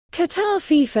Qatar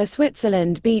FIFA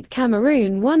Switzerland beat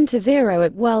Cameroon 1-0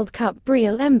 at World Cup.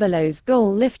 Breel Embolo's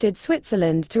goal lifted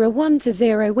Switzerland to a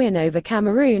 1-0 win over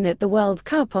Cameroon at the World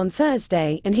Cup on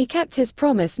Thursday, and he kept his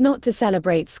promise not to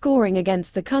celebrate scoring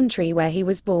against the country where he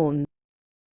was born.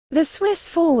 The Swiss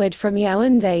forward from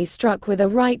Yaoundé struck with a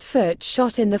right foot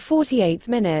shot in the 48th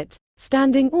minute,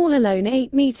 standing all alone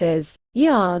 8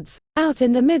 yards out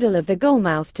in the middle of the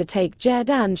goalmouth to take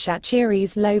Xherdan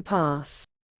Shaqiri's low pass.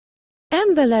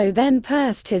 Embolo then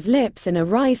pursed his lips in a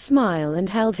wry smile and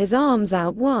held his arms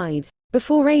out wide,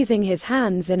 before raising his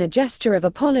hands in a gesture of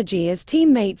apology as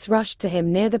teammates rushed to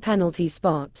him near the penalty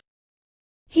spot.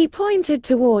 He pointed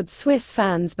towards Swiss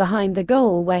fans behind the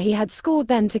goal where he had scored,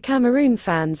 then to Cameroon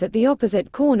fans at the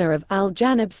opposite corner of Al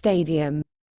Janab Stadium.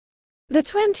 The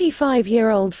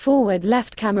 25-year-old forward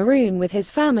left Cameroon with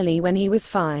his family when he was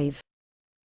 5.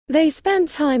 They spent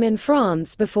time in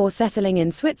France before settling in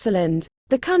Switzerland,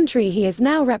 the country he is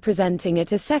now representing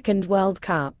at a second World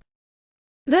Cup.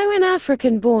 Though an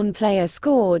African-born player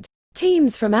scored,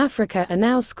 teams from Africa are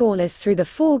now scoreless through the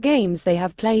 4 games they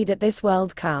have played at this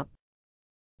World Cup.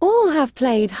 All have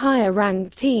played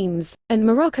higher-ranked teams, and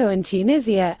Morocco and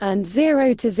Tunisia earned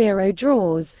 0-0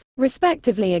 draws,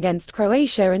 respectively, against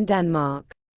Croatia and Denmark.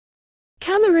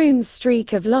 Cameroon's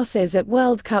streak of losses at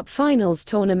World Cup finals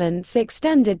tournaments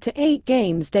extended to 8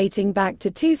 games dating back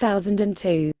to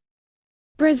 2002.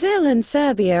 Brazil and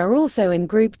Serbia are also in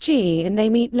Group G and they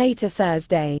meet later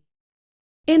Thursday.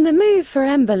 In the move for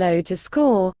Embolo to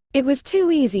score, it was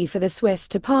too easy for the Swiss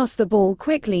to pass the ball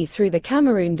quickly through the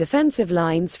Cameroon defensive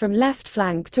lines from left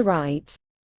flank to right.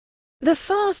 The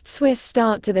fast Swiss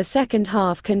start to the second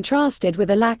half contrasted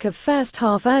with a lack of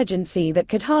first-half urgency that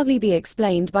could hardly be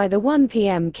explained by the 1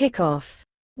 p.m. kickoff,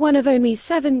 one of only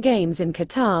 7 games in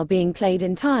Qatar being played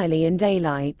entirely in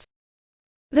daylight.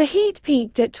 The heat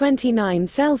peaked at 29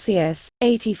 Celsius,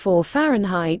 84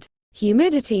 Fahrenheit,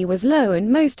 humidity was low and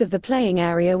most of the playing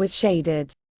area was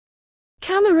shaded.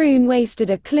 Cameroon wasted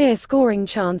a clear scoring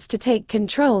chance to take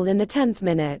control in the 10th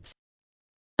minute.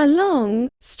 A long,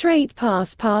 straight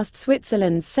pass past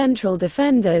Switzerland's central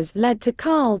defenders led to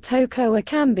Karl Toko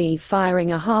Ekambi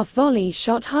firing a half-volley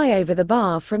shot high over the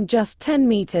bar from just 10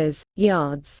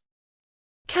 yards.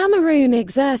 Cameroon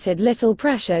exerted little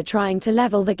pressure trying to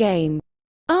level the game.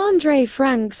 Andre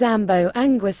Frank Zambo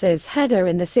Anguissa's header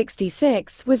in the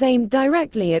 66th was aimed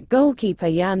directly at goalkeeper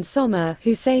Yann Sommer,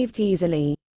 who saved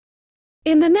easily.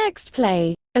 In the next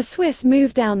play, a Swiss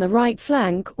move down the right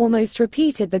flank almost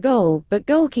repeated the goal, but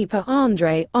goalkeeper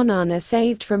Andre Onana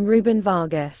saved from Ruben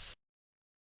Vargas.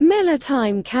 Miller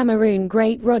time Cameroon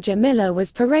great Roger Miller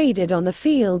was paraded on the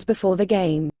field before the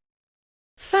game.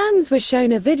 Fans were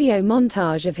shown a video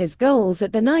montage of his goals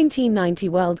at the 1990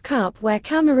 World Cup, where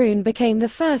Cameroon became the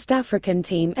first African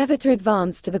team ever to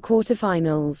advance to the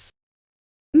quarter-finals.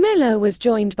 Miller was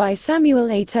joined by Samuel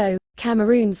Eto'o,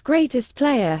 Cameroon's greatest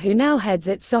player who now heads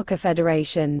its soccer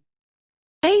federation.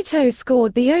 Eto'o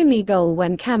scored the only goal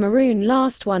when Cameroon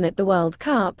last won at the World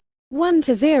Cup,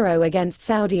 1-0 against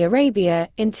Saudi Arabia,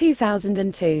 in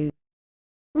 2002.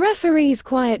 Referee's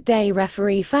quiet day.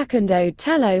 Referee Facundo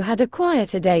Tello had a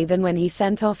quieter day than when he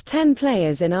sent off 10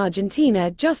 players in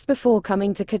Argentina just before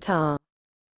coming to Qatar.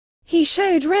 He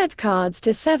showed red cards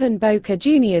to 7 Boca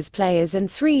Juniors players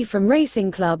and 3 from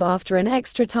Racing Club after an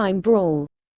extra-time brawl.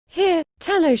 Here,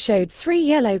 Tello showed 3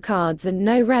 yellow cards and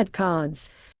no red cards.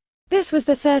 This was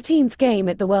the 13th game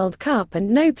at the World Cup and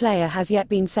no player has yet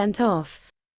been sent off.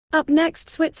 Up next,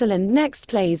 Switzerland next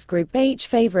plays Group H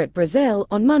favorite Brazil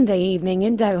on Monday evening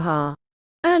in Doha.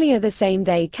 Earlier the same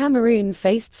day, Cameroon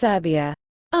faced Serbia.